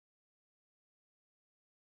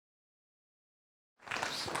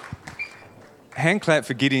Hand clap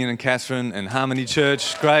for Gideon and Catherine and Harmony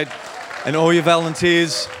Church. Great. And all your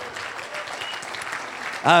volunteers.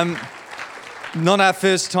 Not our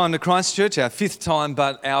first time to Christchurch, our fifth time,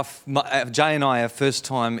 but Jay and I, our first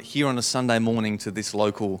time here on a Sunday morning to this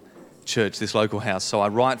local church, this local house. So I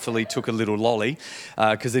rightfully took a little lolly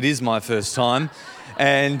because it is my first time,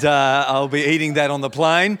 and I'll be eating that on the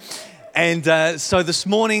plane. And so this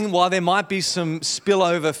morning, while there might be some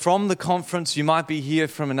spillover from the conference, you might be here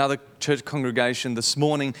from another church congregation. This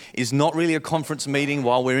morning is not really a conference meeting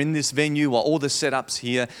while we're in this venue, while all the setup's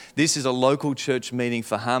here. This is a local church meeting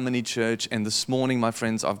for Harmony Church. And this morning, my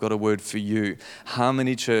friends, I've got a word for you.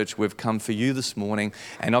 Harmony Church, we've come for you this morning,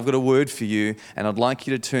 and I've got a word for you. And I'd like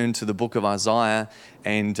you to turn to the book of Isaiah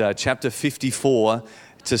and chapter 54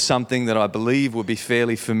 to something that I believe will be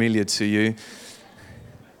fairly familiar to you.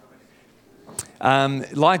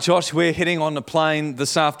 Like Josh, we're heading on the plane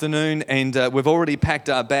this afternoon, and we've already packed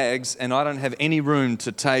our bags, and I don't have any room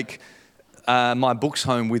to take my books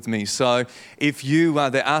home with me. So if you,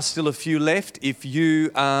 there are still a few left. If you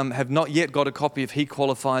have not yet got a copy of He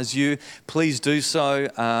Qualifies You, please do so.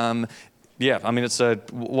 While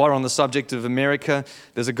we're on the subject of America,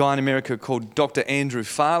 there's a guy in America called Dr. Andrew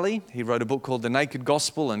Farley. He wrote a book called The Naked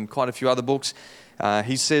Gospel and quite a few other books.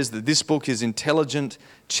 He says that this book is intelligent,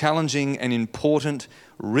 challenging, and important.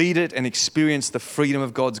 Read it and experience the freedom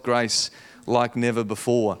of God's grace like never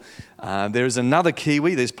before. There is another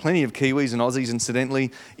Kiwi. There's plenty of Kiwis and Aussies,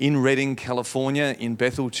 incidentally, in Redding, California, in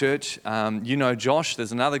Bethel Church. You know Josh.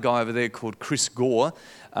 There's another guy over there called Chris Gore,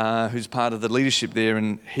 who's part of the leadership there,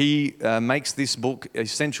 and he makes this book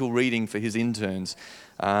essential reading for his interns.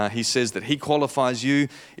 He says that He Qualifies You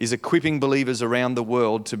is equipping believers around the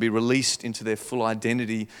world to be released into their full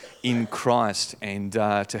identity in Christ, and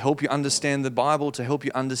to help you understand the Bible, to help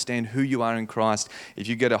you understand who you are in Christ. If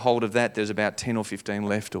you get a hold of that, there's about 10 or 15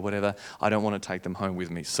 left or whatever. I don't want to take them home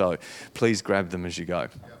with me, so please grab them as you go.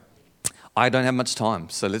 I don't have much time,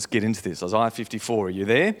 so let's get into this. Isaiah 54, are you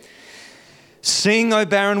there? Sing, O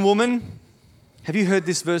barren woman. Have you heard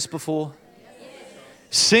this verse before? Yes.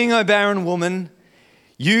 Sing, O barren woman.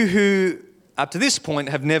 You who, up to this point,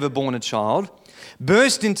 have never borne a child,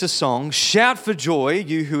 burst into song, shout for joy,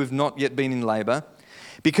 you who have not yet been in labour,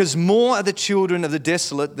 because more are the children of the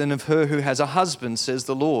desolate than of her who has a husband, says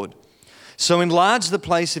the Lord. So enlarge the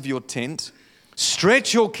place of your tent,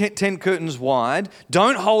 stretch your tent curtains wide,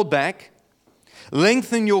 don't hold back,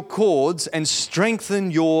 lengthen your cords and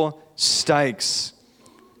strengthen your stakes.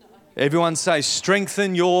 Everyone say,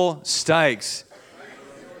 strengthen your stakes.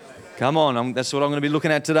 Come on, that's what I'm going to be looking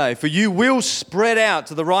at today. For you will spread out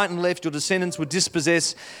to the right and left. Your descendants will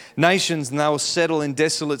dispossess nations and they will settle in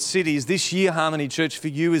desolate cities. This year, Harmony Church, for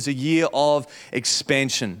you is a year of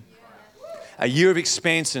expansion. A year of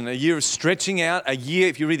expansion, a year of stretching out, a year,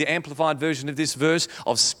 if you read the amplified version of this verse,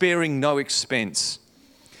 of sparing no expense.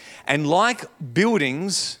 And like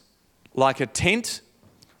buildings, like a tent,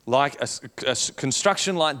 like a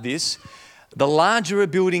construction like this, the larger a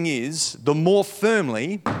building is, the more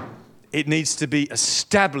firmly it needs to be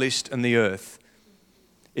established in the earth.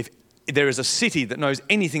 If there is a city that knows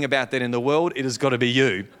anything about that in the world, it has got to be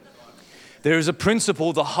you. There is a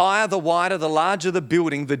principle: the higher, the wider, the larger the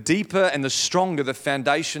building, the deeper and the stronger the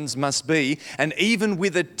foundations must be. And even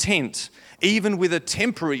with a tent, even with a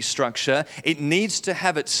temporary structure, it needs to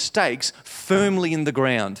have its stakes firmly in the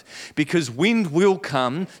ground, because wind will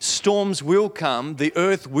come, storms will come, the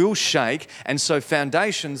earth will shake, and so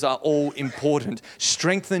foundations are all important.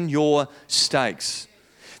 Strengthen your stakes.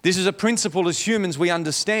 This is a principle as humans we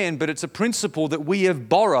understand, but it's a principle that we have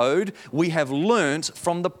borrowed, we have learnt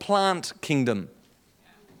from the plant kingdom,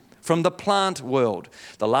 from the plant world.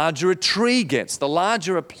 The larger a tree gets, the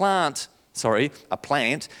larger a plant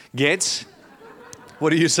gets. What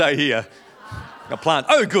do you say here? A plant.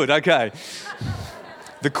 Oh, good. Okay.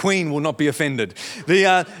 The Queen will not be offended.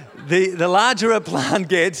 The larger a plant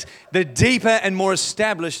gets, the deeper and more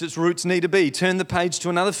established its roots need to be. Turn the page to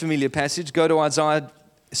another familiar passage. Go to Isaiah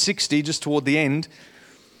 60, just toward the end.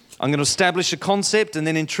 I'm going to establish a concept, and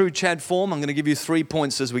then in true Chad form, I'm going to give you 3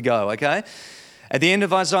 points as we go, okay? At the end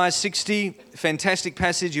of Isaiah 60, fantastic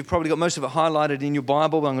passage. You've probably got most of it highlighted in your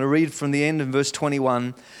Bible, but I'm going to read from the end in verse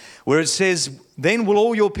 21, where it says, "Then will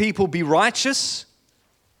all your people be righteous."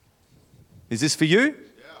 Is this for you?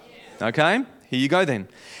 Yeah. Okay, here you go then.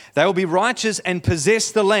 "They will be righteous and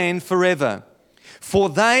possess the land forever. For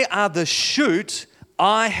they are the shoot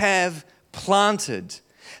I have planted.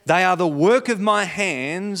 They are the work of my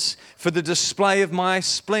hands for the display of my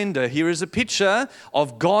splendor." Here is a picture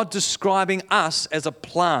of God describing us as a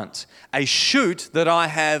plant, a shoot that I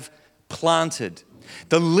have planted.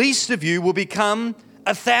 "The least of you will become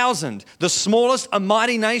 1,000. The smallest, a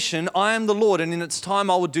mighty nation, I am the Lord, and in its time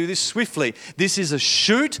I will do this swiftly. This is a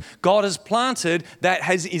shoot God has planted that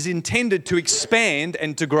is intended to expand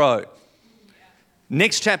and to grow.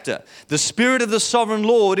 Next chapter. The Spirit of the Sovereign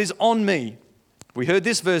Lord is on me. We heard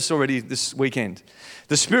this verse already this weekend.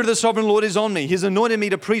 The Spirit of the Sovereign Lord is on me. He's anointed me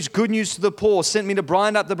to preach good news to the poor, sent me to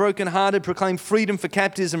bind up the brokenhearted, proclaim freedom for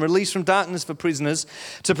captives and release from darkness for prisoners,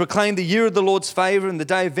 to proclaim the year of the Lord's favor and the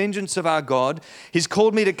day of vengeance of our God. He's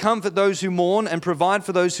called me to comfort those who mourn and provide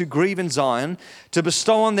for those who grieve in Zion, to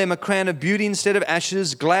bestow on them a crown of beauty instead of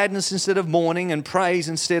ashes, gladness instead of mourning, and praise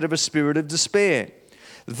instead of a spirit of despair.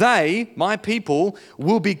 They, my people,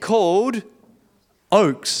 will be called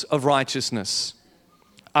oaks of righteousness,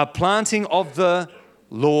 a planting of the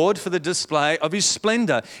Lord for the display of his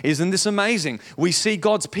splendor. Isn't this amazing? We see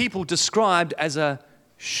God's people described as a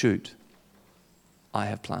shoot I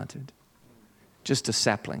have planted. Just a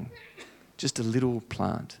sapling, just a little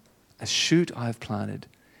plant. A shoot I have planted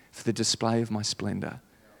for the display of my splendor.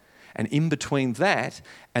 And in between that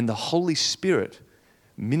and the Holy Spirit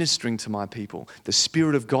ministering to my people, the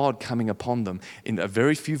Spirit of God coming upon them, in a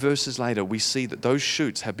very few verses later, we see that those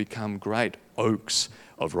shoots have become great oaks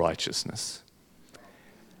of righteousness.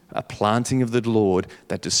 A planting of the Lord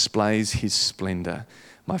that displays his splendor.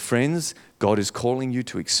 My friends, God is calling you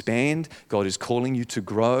to expand. God is calling you to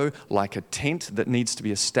grow like a tent that needs to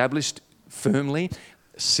be established firmly.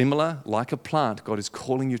 Similar, like a plant, God is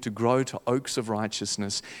calling you to grow to oaks of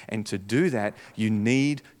righteousness. And to do that, you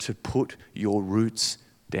need to put your roots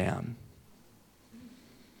down.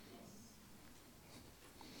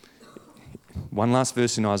 One last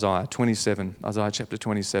verse in Isaiah 27, Isaiah chapter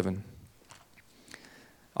 27.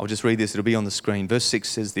 I'll just read this, it'll be on the screen. Verse 6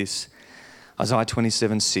 says this, Isaiah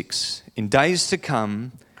 27:6. In days to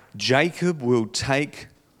come, Jacob will take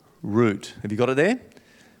root. Have you got it there?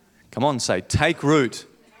 Come on, say, take root.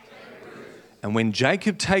 And when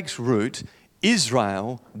Jacob takes root,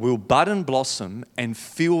 Israel will bud and blossom and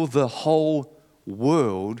fill the whole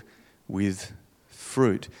world with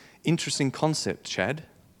fruit. Interesting concept, Chad.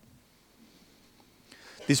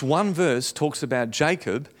 This one verse talks about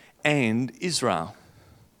Jacob and Israel.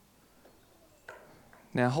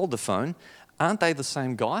 Now hold the phone. Aren't they the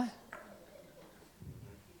same guy?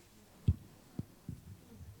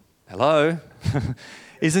 Hello?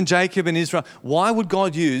 Isn't Jacob and Israel? Why would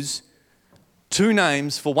God use two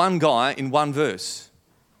names for one guy in one verse?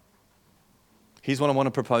 Here's what I want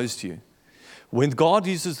to propose to you. When God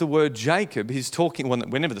uses the word Jacob, he's talking,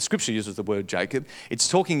 whenever the scripture uses the word Jacob, it's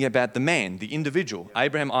talking about the man, the individual,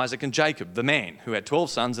 Abraham, Isaac, and Jacob, the man who had 12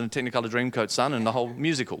 sons and a Technicolor Dreamcoat son and the whole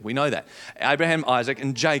musical. We know that. Abraham, Isaac,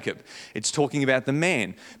 and Jacob. It's talking about the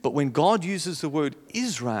man. But when God uses the word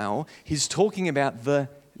Israel, he's talking about the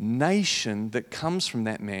nation that comes from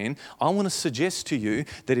that man. I want to suggest to you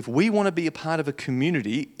that if we want to be a part of a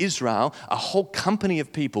community, Israel, a whole company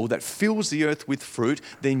of people that fills the earth with fruit,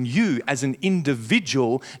 then you as an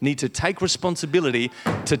individual need to take responsibility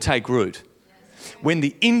to take root. When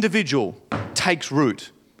the individual takes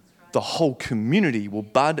root, the whole community will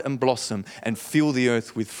bud and blossom and fill the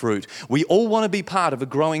earth with fruit. We all want to be part of a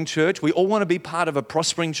growing church. We all want to be part of a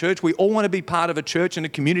prospering church. We all want to be part of a church and a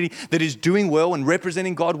community that is doing well and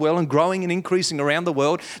representing God well and growing and increasing around the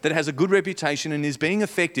world, that has a good reputation and is being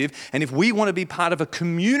effective. And if we want to be part of a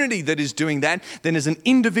community that is doing that, then as an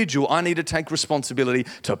individual, I need to take responsibility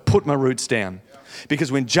to put my roots down. Because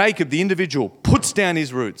when Jacob, the individual, puts down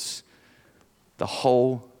his roots, the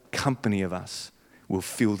whole company of us will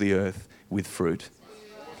fill the earth with fruit.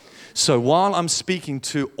 So while I'm speaking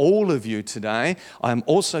to all of you today, I'm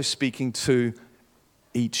also speaking to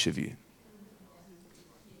each of you.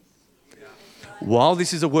 While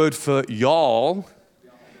this is a word for y'all,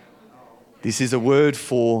 this is a word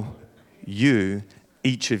for you,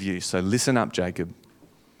 each of you. So listen up, Jacob,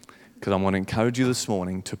 because I want to encourage you this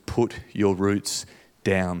morning to put your roots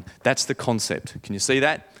down. That's the concept. Can you see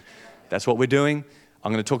that? That's what we're doing.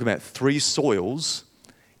 I'm going to talk about 3 soils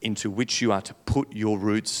into which you are to put your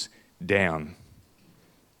roots down.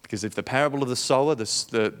 Because if the parable of the sower,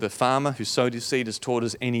 the farmer who sowed his seed has taught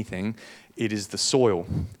us anything, it is the soil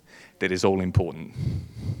that is all important.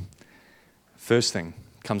 First thing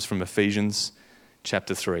comes from Ephesians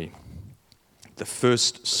chapter 3. The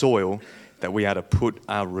first soil that we are to put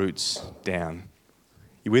our roots down.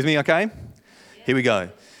 You with me, okay? Here we go.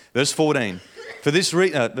 Verse 14.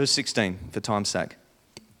 Verse 16, for time's sake.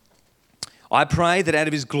 I pray that out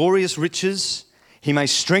of his glorious riches he may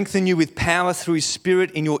strengthen you with power through his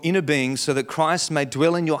Spirit in your inner being, so that Christ may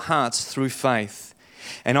dwell in your hearts through faith.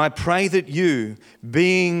 And I pray that you,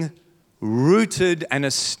 being rooted and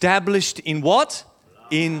established in what?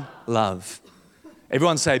 In love.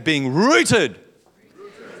 Everyone say, being rooted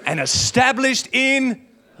and established in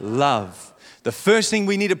love. The first thing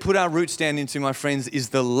we need to put our roots down into, my friends, is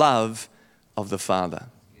the love of the Father.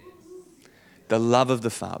 The love of the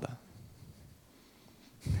Father.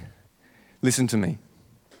 Listen to me.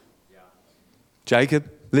 Jacob,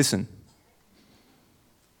 listen.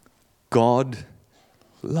 God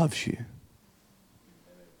loves you.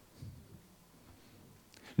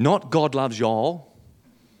 Not God loves y'all.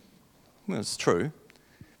 Well, it's true.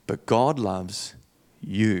 But God loves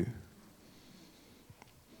you.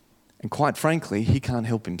 And quite frankly, he can't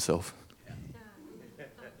help himself.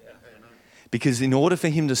 Because in order for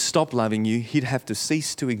him to stop loving you, he'd have to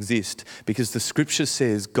cease to exist. Because the scripture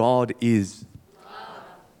says God is.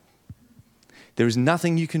 There is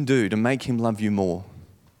nothing you can do to make him love you more.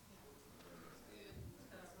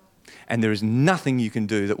 And there is nothing you can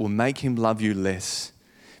do that will make him love you less.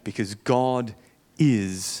 Because God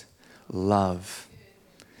is love.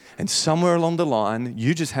 And somewhere along the line,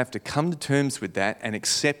 you just have to come to terms with that and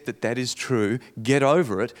accept that that is true. Get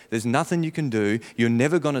over it. There's nothing you can do. You're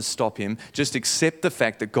never going to stop him. Just accept the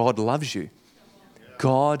fact that God loves you.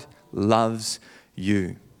 God loves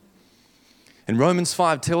you. And Romans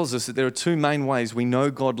 5 tells us that there are two main ways we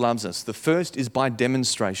know God loves us. The first is by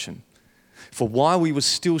demonstration. For while we were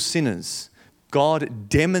still sinners, God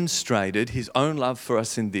demonstrated his own love for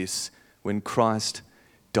us in this, when Christ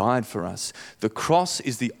died for us. The cross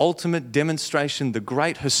is the ultimate demonstration, the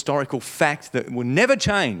great historical fact that will never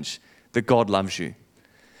change, that God loves you.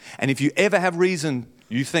 And if you ever have reason,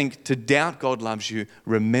 you think, to doubt God loves you,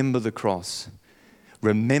 remember the cross.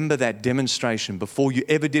 Remember that demonstration. Before you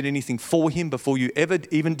ever did anything for him, before you ever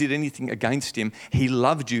even did anything against him, he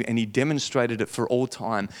loved you and he demonstrated it for all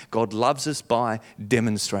time. God loves us by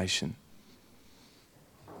demonstration.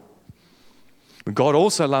 But God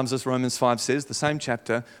also loves us, Romans 5 says, the same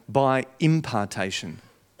chapter, by impartation.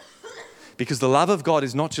 Because the love of God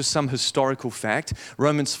is not just some historical fact.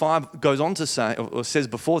 Romans 5 goes on to say, or says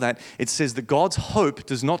before that, it says that God's hope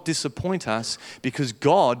does not disappoint us because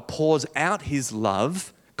God pours out his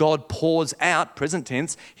love. God pours out, present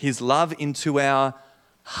tense, his love into our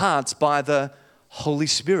hearts by the Holy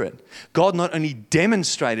Spirit. God not only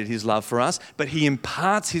demonstrated his love for us, but he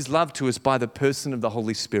imparts his love to us by the person of the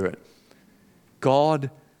Holy Spirit. God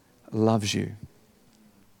loves you.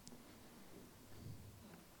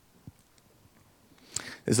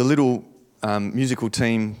 There's a little musical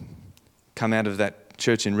team come out of that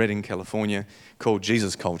church in Redding, California, called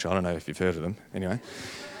Jesus Culture. I don't know if you've heard of them, anyway.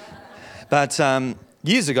 But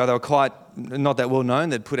years ago, they were quite not that well known.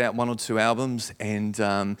 They'd put out 1 or 2 albums, and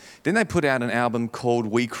then they put out an album called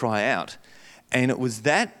We Cry Out. And it was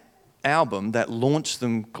that album that launched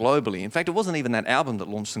them globally. In fact, it wasn't even that album that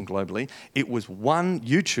launched them globally. It was one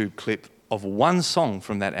YouTube clip of one song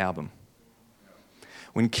from that album.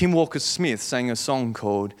 When Kim Walker-Smith sang a song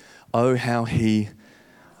called Oh How He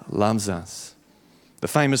Loves Us. The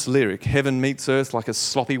famous lyric, heaven meets earth like a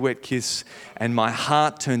sloppy wet kiss and my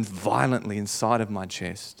heart turns violently inside of my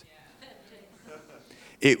chest.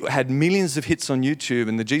 It had millions of hits on YouTube,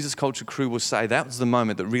 and the Jesus Culture crew will say that was the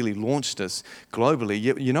moment that really launched us globally.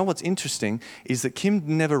 You know what's interesting is that Kim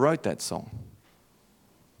never wrote that song.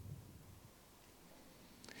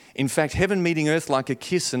 In fact, heaven meeting earth like a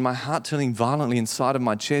kiss and my heart turning violently inside of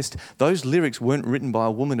my chest, those lyrics weren't written by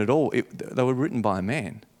a woman at all. They were written by a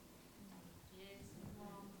man.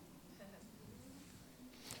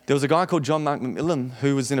 There was a guy called John Mark McMillan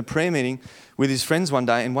who was in a prayer meeting with his friends one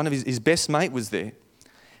day, and one of his best mate was there.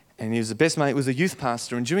 And his best mate was a youth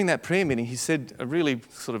pastor. And during that prayer meeting, he said a really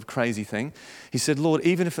sort of crazy thing. He said, Lord,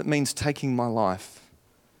 even if it means taking my life,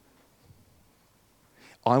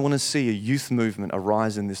 I want to see a youth movement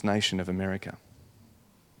arise in this nation of America.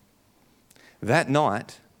 That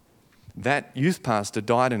night, that youth pastor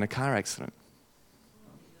died in a car accident.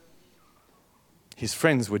 His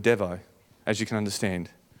friends were devo, as you can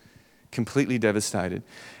understand, completely devastated.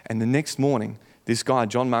 And the next morning, this guy,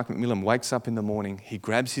 John Mark McMillan, wakes up in the morning, he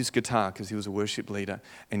grabs his guitar because he was a worship leader,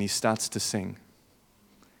 and he starts to sing.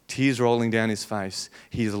 Tears rolling down his face.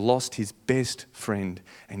 He has lost his best friend,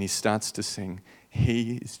 and he starts to sing,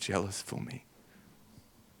 He is jealous for me.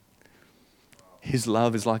 His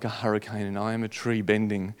love is like a hurricane, and I am a tree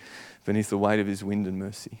bending beneath the weight of his wind and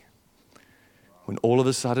mercy. When all of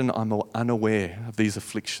a sudden I'm unaware of these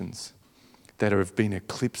afflictions that have been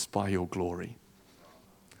eclipsed by your glory,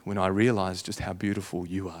 when I realize just how beautiful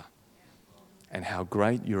you are and how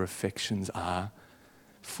great your affections are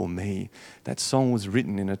for me. That song was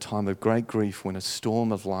written in a time of great grief when a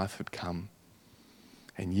storm of life had come.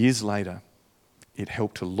 And years later, it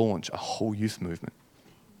helped to launch a whole youth movement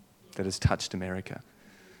that has touched America.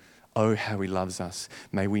 Oh, how he loves us.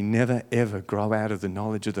 May we never, ever grow out of the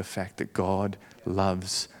knowledge of the fact that God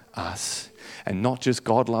loves us. And not just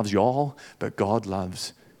God loves y'all, but God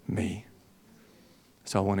loves me.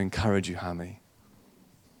 So I want to encourage you, Harmony.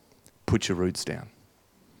 Put your roots down.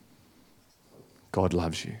 God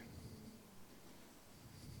loves you.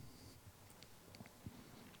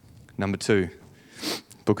 Number 2,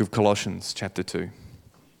 book of Colossians, chapter 2.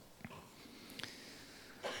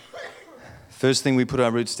 First thing we put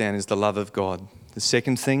our roots down is the love of God. The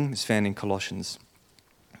second thing is found in Colossians.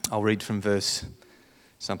 I'll read from verse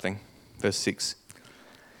 6.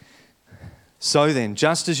 So then,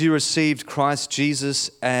 just as you received Christ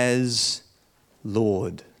Jesus as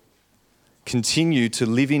Lord, continue to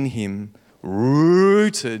live in him,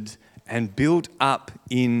 rooted and built up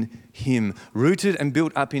in him. Rooted and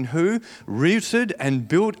built up in who? Rooted and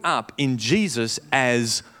built up in Jesus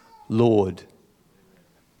as Lord.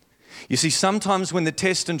 You see, sometimes when the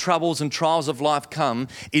tests and troubles and trials of life come,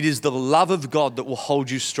 it is the love of God that will hold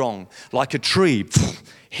you strong. Like a tree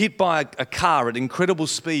hit by a car at incredible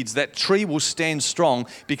speeds, that tree will stand strong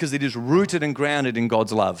because it is rooted and grounded in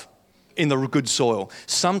God's love, in the good soil.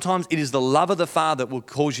 Sometimes it is the love of the Father that will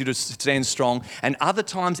cause you to stand strong, and other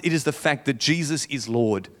times it is the fact that Jesus is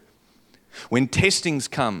Lord. When testings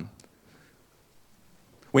come,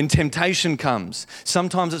 when temptation comes,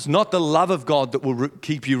 sometimes it's not the love of God that will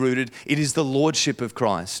keep you rooted, it is the lordship of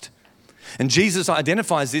Christ. And Jesus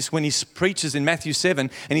identifies this when he preaches in Matthew 7,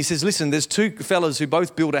 and he says, listen, there's two fellas who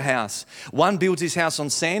both build a house. One builds his house on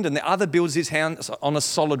sand and the other builds his house on a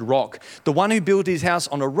solid rock. The one who builds his house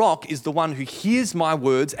on a rock is the one who hears my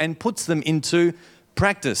words and puts them into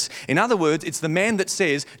practice. In other words, it's the man that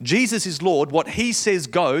says, Jesus is Lord, what he says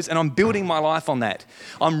goes, and I'm building my life on that.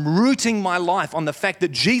 I'm rooting my life on the fact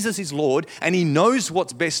that Jesus is Lord and he knows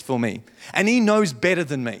what's best for me and he knows better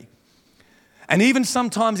than me. And even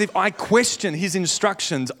sometimes if I question his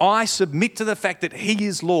instructions, I submit to the fact that he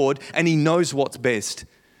is Lord and he knows what's best.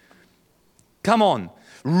 Come on,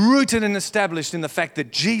 rooted and established in the fact that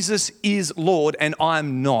Jesus is Lord and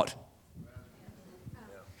I'm not.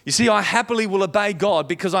 You see, I happily will obey God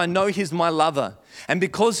because I know he's my lover. And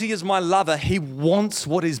because he is my lover, he wants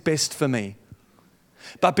what is best for me.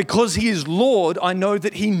 But because he is Lord, I know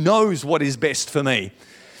that he knows what is best for me.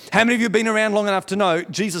 How many of you have been around long enough to know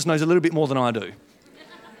Jesus knows a little bit more than I do?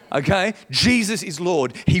 Okay? Jesus is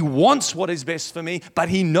Lord. He wants what is best for me, but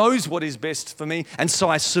he knows what is best for me. And so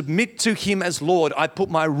I submit to him as Lord. I put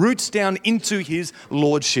my roots down into his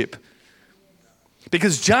lordship.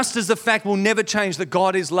 Because just as the fact will never change that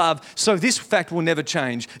God is love, so this fact will never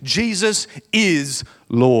change. Jesus is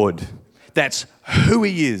Lord. That's who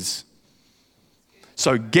he is.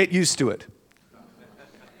 So get used to it.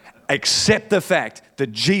 Accept the fact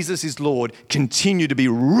that Jesus is Lord. Continue to be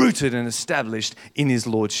rooted and established in his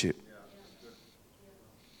lordship.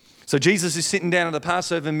 So Jesus is sitting down at the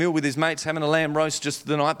Passover meal with his mates having a lamb roast just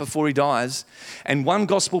the night before he dies. And one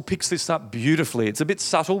gospel picks this up beautifully. It's a bit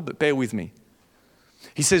subtle, but bear with me.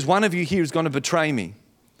 He says, one of you here is going to betray me.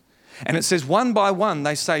 And it says, one by one,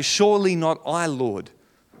 they say, surely not I, Lord.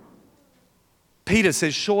 Peter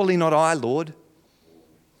says, surely not I, Lord.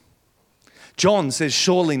 John says,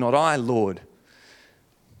 surely not I, Lord.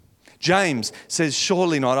 James says,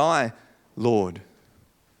 surely not I, Lord.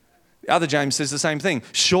 The other James says the same thing.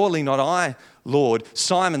 Surely not I, Lord.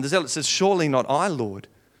 Simon the Zealot says, surely not I, Lord.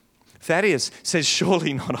 Thaddeus says,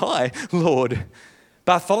 surely not I, Lord.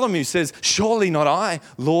 Bartholomew says, surely not I,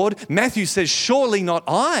 Lord. Matthew says, surely not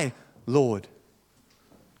I, Lord.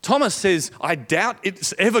 Thomas says, I doubt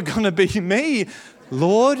it's ever going to be me,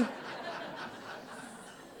 Lord.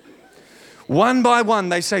 One by one,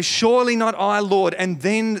 they say, surely not I, Lord. And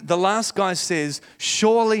then the last guy says,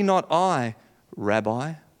 surely not I,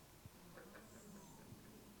 Rabbi.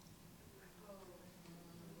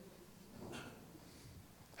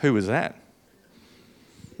 Who was that?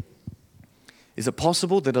 Is it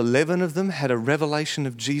possible that 11 of them had a revelation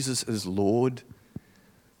of Jesus as Lord?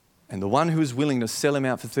 And the one who was willing to sell him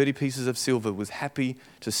out for 30 pieces of silver was happy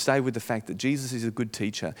to stay with the fact that Jesus is a good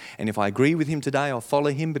teacher. And if I agree with him today, I'll follow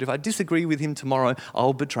him. But if I disagree with him tomorrow,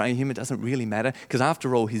 I'll betray him. It doesn't really matter because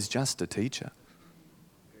after all, he's just a teacher.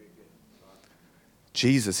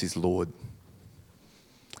 Jesus is Lord.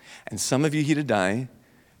 And some of you here today,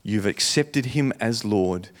 you've accepted him as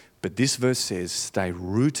Lord. But this verse says, stay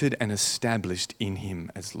rooted and established in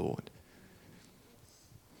him as Lord.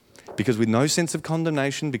 Because with no sense of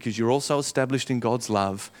condemnation, because you're also established in God's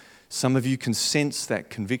love, some of you can sense that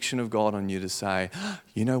conviction of God on you to say,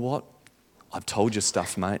 you know what? I've told you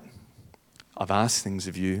stuff, mate. I've asked things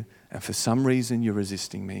of you, and for some reason you're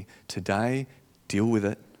resisting me. Today, deal with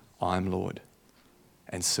it. I'm Lord.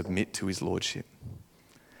 and submit to his lordship.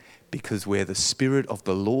 Because where the Spirit of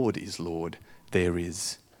the Lord is Lord, there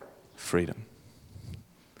is freedom.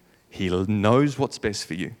 He knows what's best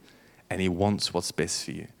for you, and he wants what's best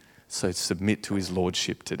for you. So submit to his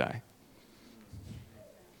lordship today.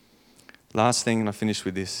 Last thing, and I finish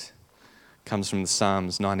with this, comes from the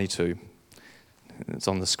Psalms 92. It's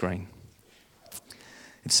on the screen.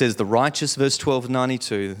 It says, the righteous, verse 12 of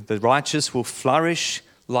 92, the righteous will flourish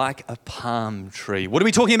like a palm tree. What are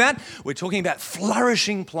we talking about? We're talking about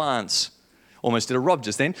flourishing plants. Almost did a Rob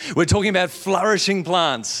just then. We're talking about flourishing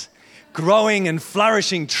plants. Growing and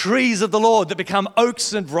flourishing trees of the Lord that become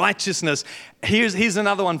oaks of righteousness. Here's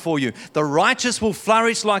another one for you. The righteous will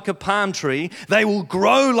flourish like a palm tree. They will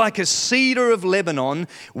grow like a cedar of Lebanon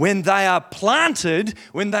when they are planted,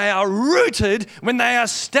 when they are rooted, when they are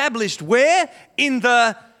established. Where? In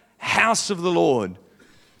the house of the Lord.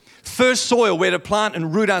 First soil where to plant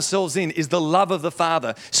and root ourselves in is the love of the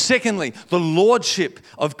Father. Secondly, the lordship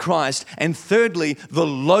of Christ. And thirdly, the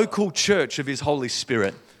local church of his Holy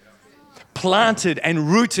Spirit. Planted and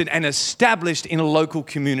rooted and established in a local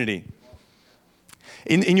community.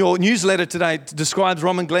 In your newsletter today, it describes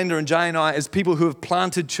Rom and Glenda and Jay and I as people who have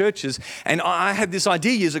planted churches. And I had this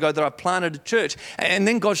idea years ago that I planted a church. And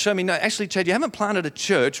then God showed me, no, actually, Chad, you haven't planted a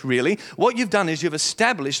church, really. What you've done is you've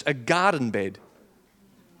established a garden bed.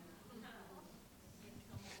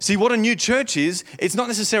 See, what a new church is, it's not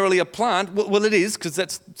necessarily a plant. Well, it is, because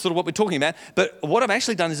that's sort of what we're talking about. But what I've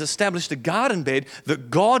actually done is established a garden bed that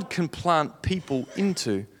God can plant people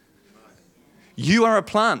into. You are a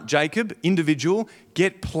plant, Jacob, individual.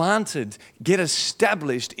 Get planted, get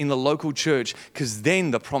established in the local church, because then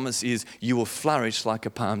the promise is you will flourish like a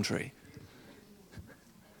palm tree.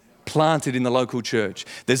 Planted in the local church.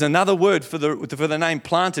 There's another word for the name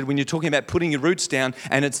planted when you're talking about putting your roots down,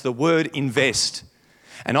 and it's the word invest.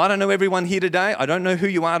 And I don't know everyone here today. I don't know who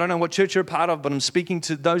you are. I don't know what church you're a part of, but I'm speaking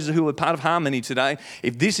to those who are part of Harmony today.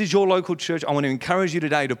 If this is your local church, I want to encourage you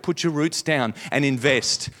today to put your roots down and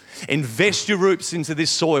invest. Invest your roots into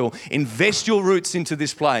this soil. Invest your roots into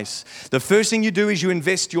this place. The first thing you do is you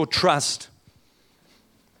invest your trust.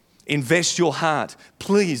 Invest your heart.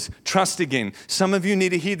 Please trust again. Some of you need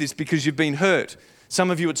to hear this because you've been hurt.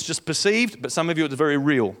 Some of you it's just perceived, but some of you it's very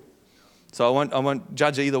real. So I won't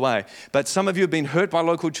judge either way. But some of you have been hurt by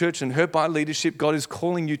local church and hurt by leadership. God is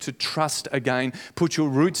calling you to trust again. Put your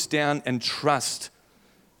roots down and trust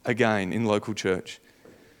again in local church.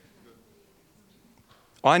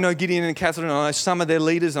 I know Gideon and Catherine, and I know some of their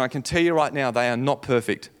leaders, and I can tell you right now, they are not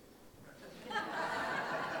perfect.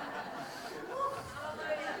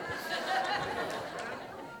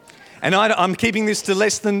 And I'm keeping this to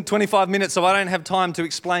less than 25 minutes, so I don't have time to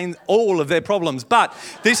explain all of their problems. But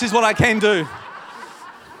this is what I can do.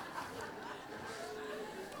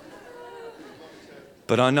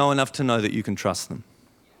 But I know enough to know that you can trust them.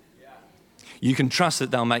 You can trust that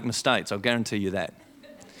they'll make mistakes. I'll guarantee you that.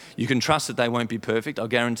 You can trust that they won't be perfect. I'll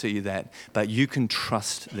guarantee you that. But you can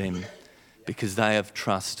trust them because they have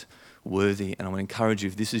trust worthy. And I want to encourage you,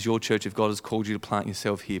 if this is your church, if God has called you to plant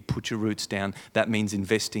yourself here, put your roots down. That means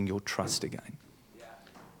investing your trust again.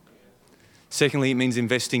 Secondly, it means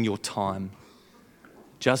investing your time.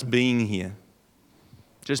 Just being here.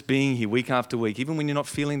 Just being here week after week, even when you're not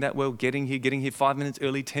feeling that well, getting here 5 minutes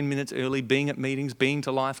early, 10 minutes early, being at meetings, being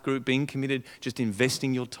to life group, being committed, just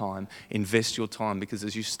investing your time. Invest your time, because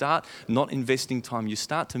as you start not investing time, you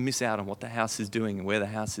start to miss out on what the house is doing and where the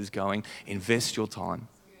house is going. Invest your time.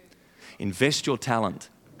 Invest your talent.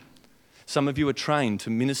 Some of you are trained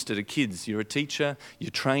to minister to kids. You're a teacher.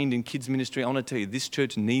 You're trained in kids ministry. I want to tell you, this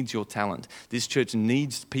church needs your talent. This church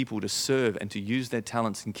needs people to serve and to use their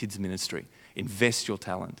talents in kids ministry. Invest your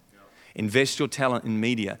talent. Invest your talent in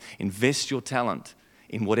media. Invest your talent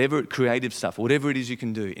in whatever creative stuff, whatever it is you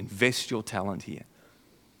can do. Invest your talent here.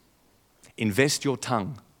 Invest your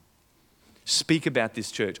tongue. Speak about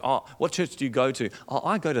this church. Oh, what church do you go to? Oh,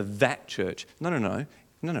 I go to that church. No.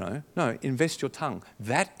 Invest your tongue.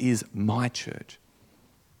 That is my church.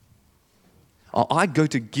 Oh, I go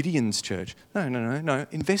to Gideon's church. No.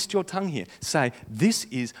 Invest your tongue here. Say, this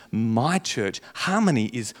is my church. Harmony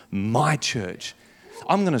is my church.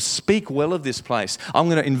 I'm going to speak well of this place. I'm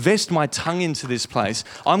going to invest my tongue into this place.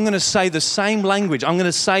 I'm going to say the same language. I'm going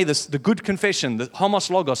to say this, the good confession, the homos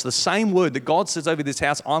logos, the same word that God says over this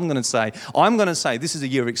house, I'm going to say, this is a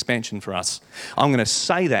year of expansion for us. I'm going to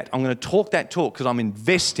say that. I'm going to talk that talk because I'm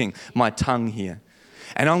investing my tongue here.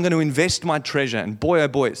 And I'm going to invest my treasure. And boy, oh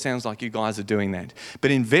boy, it sounds like you guys are doing that. But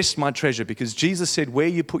invest my treasure, because Jesus said, where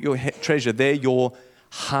you put your treasure, there your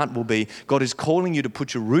heart will be. God is calling you to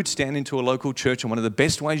put your roots down into a local church, and one of the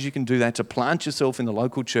best ways you can do that, to plant yourself in the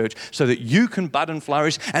local church so that you can bud and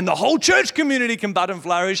flourish and the whole church community can bud and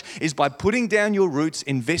flourish, is by putting down your roots,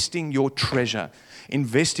 investing your treasure.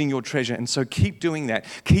 Investing your treasure. And so keep doing that.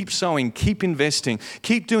 Keep sowing. Keep investing.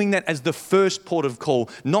 Keep doing that as the first port of call,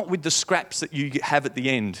 not with the scraps that you have at the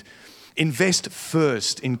end. Invest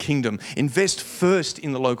first in kingdom. Invest first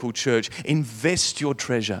in the local church. Invest your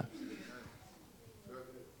treasure.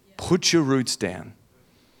 Put your roots down.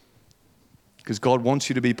 Because God wants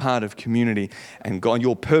you to be part of community, and God,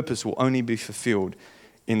 your purpose will only be fulfilled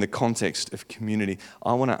in the context of community.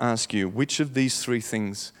 I want to ask you, which of these three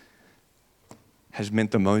things has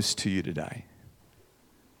meant the most to you today?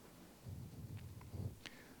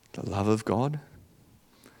 The love of God?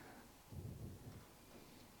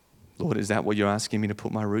 Lord, is that what you're asking me to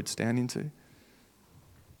put my roots down into?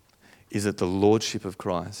 Is it the lordship of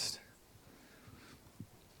Christ?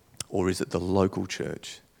 Or is it the local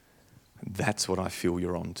church? That's what I feel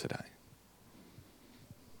you're on today.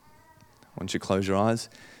 Why don't you close your eyes,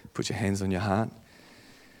 put your hands on your heart.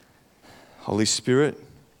 Holy Spirit,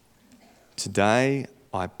 today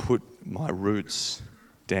I put my roots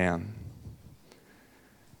down.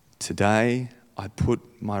 Today I put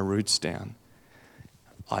my roots down.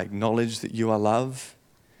 I acknowledge that you are love,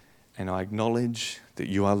 and I acknowledge that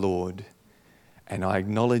you are Lord, and I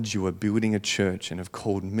acknowledge you are building a church and have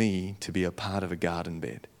called me to be a part of a garden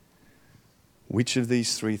bed. Which of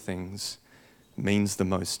these three things means the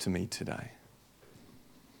most to me today?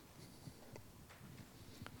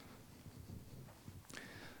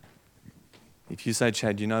 If you say,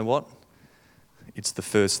 Chad, you know what? It's the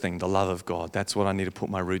first thing, the love of God. That's what I need to put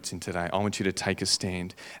my roots in today. I want you to take a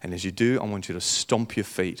stand. And as you do, I want you to stomp your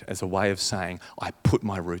feet as a way of saying, I put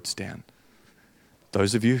my roots down.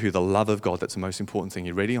 Those of you who the love of God, that's the most important thing.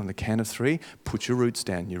 You ready? On the count of three, put your roots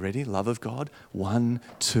down. You ready? Love of God. 1,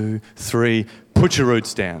 2, 3. Put your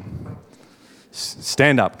roots down.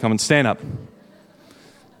 Stand up. Come on, stand up.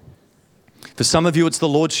 For some of you, it's the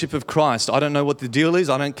lordship of Christ. I don't know what the deal is.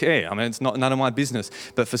 I don't care. I mean, it's none of my business.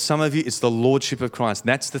 But for some of you, it's the lordship of Christ.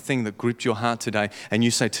 That's the thing that gripped your heart today. And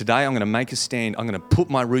you say, today I'm going to make a stand. I'm going to put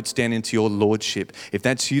my roots down into your lordship. If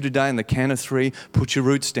that's you today, in the count of three, put your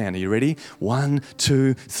roots down. Are you ready? 1,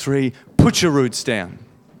 2, 3. Put your roots down.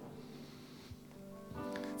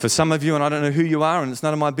 For some of you, and I don't know who you are, and it's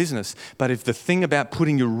none of my business, but if the thing about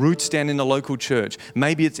putting your roots down in the local church,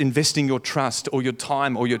 maybe it's investing your trust or your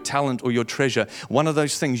time or your talent or your treasure, one of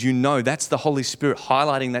those things, you know that's the Holy Spirit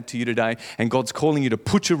highlighting that to you today, and God's calling you to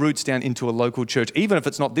put your roots down into a local church, even if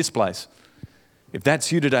it's not this place. If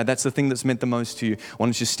that's you today, that's the thing that's meant the most to you. Why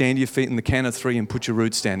don't you stand to your feet in the count of three and put your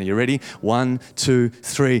roots down? Are you ready? 1, 2,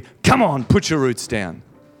 3. Come on, put your roots down.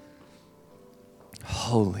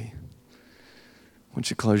 Holy. Why don't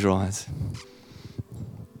you close your eyes?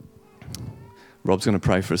 Rob's going to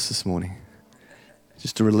pray for us this morning,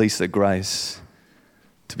 just to release that grace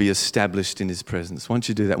to be established in his presence. Why don't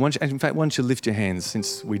you do that? In fact, why don't you lift your hands,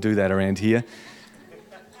 since we do that around here,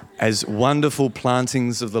 as wonderful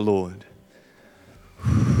plantings of the Lord.